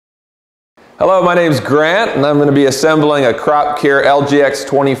Hello, my name is Grant, and I'm going to be assembling a CropCare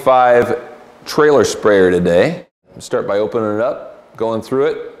LGX25 trailer sprayer today. I'll start by opening it up, going through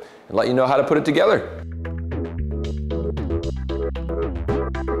it, and let you know how to put it together.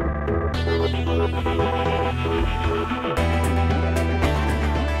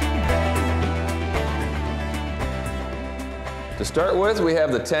 To start with, we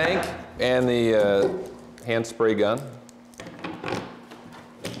have the tank and the hand spray gun.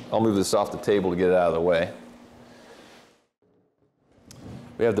 I'll move this off the table to get it out of the way.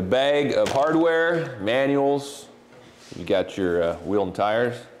 We have the bag of hardware, manuals. You got your wheel and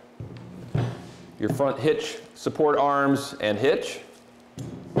tires, your front hitch support arms and hitch.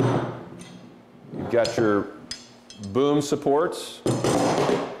 You've got your boom supports,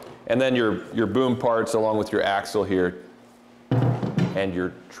 and then your boom parts along with your axle here and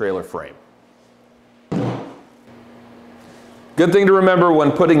your trailer frame. Good thing to remember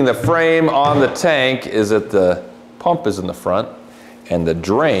when putting the frame on the tank is that the pump is in the front and the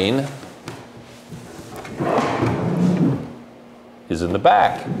drain is in the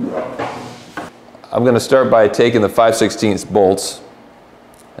back. I'm going to start by taking the 5/16 bolts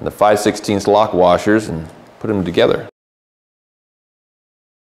and the 5/16 lock washers and put them together.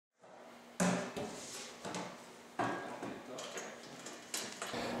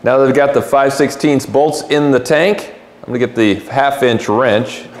 Now that I've got the 5/16 bolts in the tank, I'm going to get the 1/2-inch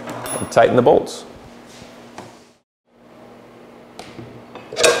wrench and tighten the bolts.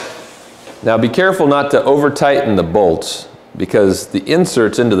 Now be careful not to over-tighten the bolts because the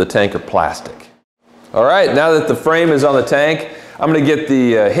inserts into the tank are plastic. All right, now that the frame is on the tank, I'm going to get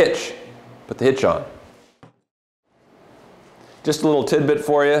the hitch, put the hitch on. Just a little tidbit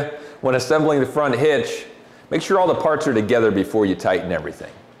for you, when assembling the front hitch, make sure all the parts are together before you tighten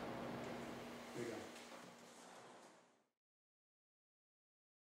everything.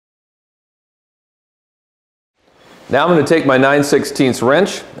 Now I'm going to take my 9/16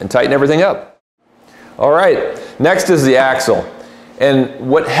 wrench and tighten everything up. All right, next is the axle. And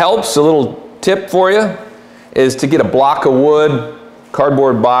what helps, a little tip for you, is to get a block of wood,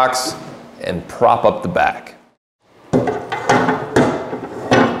 cardboard box, and prop up the back.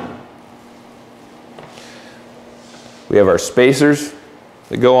 We have our spacers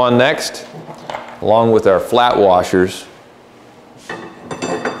that go on next, along with our flat washers.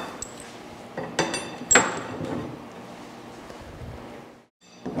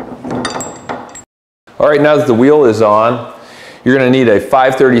 All right, now that the wheel is on, you're going to need a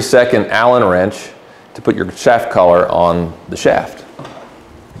 5/32 Allen wrench to put your shaft collar on the shaft.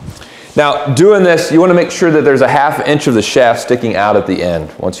 Now, doing this, you want to make sure that there's a 1/2 inch of the shaft sticking out at the end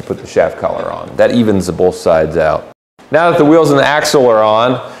once you put the shaft collar on. That evens the both sides out. Now that the wheels and the axle are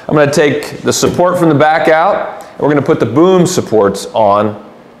on, I'm going to take the support from the back out, and we're going to put the boom supports on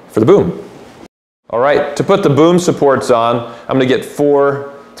for the boom. All right, to put the boom supports on, I'm going to get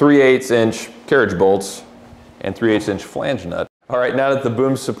 4 3/8-inch carriage bolts and 3/8-inch flange nut. All right, now that the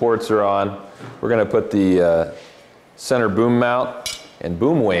boom supports are on, we're going to put the center boom mount and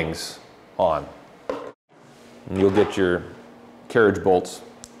boom wings on. And you'll get your carriage bolts.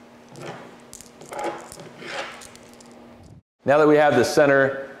 Now that we have the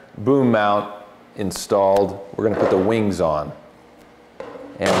center boom mount installed, we're going to put the wings on.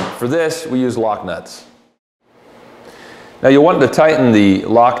 And for this, we use lock nuts. Now you'll want to tighten the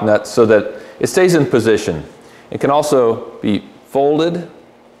lock nut so that it stays in position. It can also be folded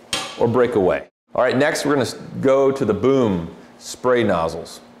or break away. All right, next we're going to go to the boom spray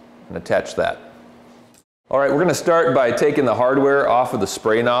nozzles and attach that. All right, we're going to start by taking the hardware off of the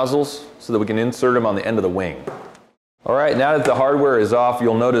spray nozzles so that we can insert them on the end of the wing. All right, now that the hardware is off,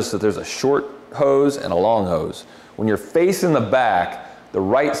 you'll notice that there's a short hose and a long hose. When you're facing the back, the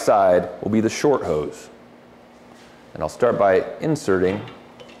right side will be the short hose. And I'll start by inserting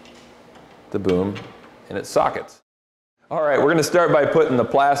the boom in its sockets. All right, we're going to start by putting the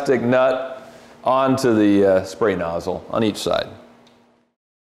plastic nut onto the spray nozzle on each side.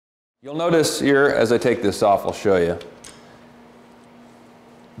 You'll notice here, as I take this off, I'll show you.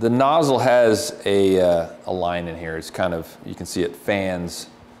 The nozzle has a line in here. It's kind of, you can see it fans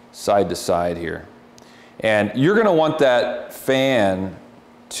side to side here. And you're going to want that fan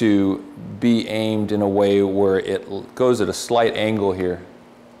to be aimed in a way where it goes at a slight angle here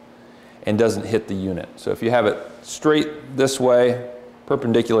and doesn't hit the unit. So if you have it straight this way,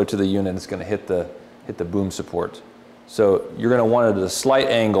 perpendicular to the unit, it's going to hit the boom support. So you're going to want it at a slight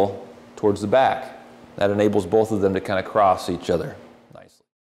angle towards the back. That enables both of them to kind of cross each other nicely.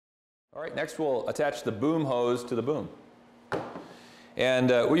 All right, next we'll attach the boom hose to the boom. And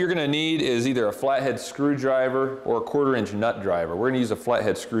what you're going to need is either a flathead screwdriver or a 1/4 inch nut driver. We're going to use a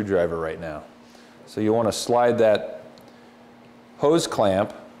flathead screwdriver right now. So you want to slide that hose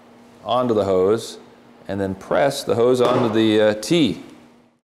clamp onto the hose and then press the hose onto the T.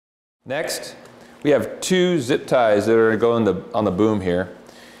 Next, we have 2 zip ties that are going on the boom here.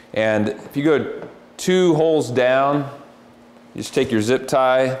 And if you go 2 holes down, you just take your zip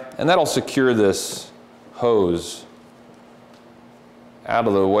tie and that'll secure this hose out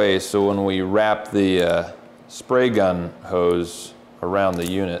of the way, so when we wrap the spray gun hose around the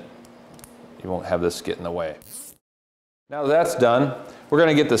unit, you won't have this get in the way. Now that that's done, we're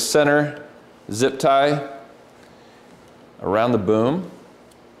going to get the center zip tie around the boom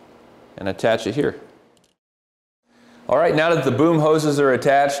and attach it here. All right, now that the boom hoses are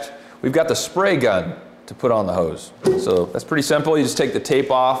attached, we've got the spray gun to put on the hose. So that's pretty simple. You just take the tape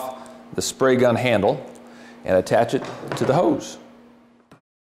off the spray gun handle and attach it to the hose.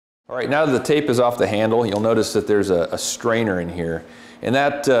 All right, now that the tape is off the handle, you'll notice that there's a strainer in here, and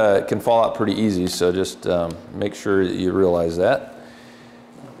that can fall out pretty easy, so just make sure that you realize that.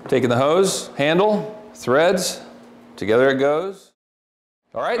 Taking the hose, handle, threads, together it goes.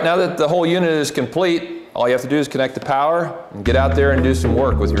 All right, now that the whole unit is complete, all you have to do is connect the power and get out there and do some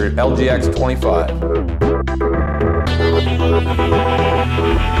work with your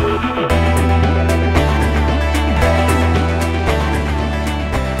LGX25.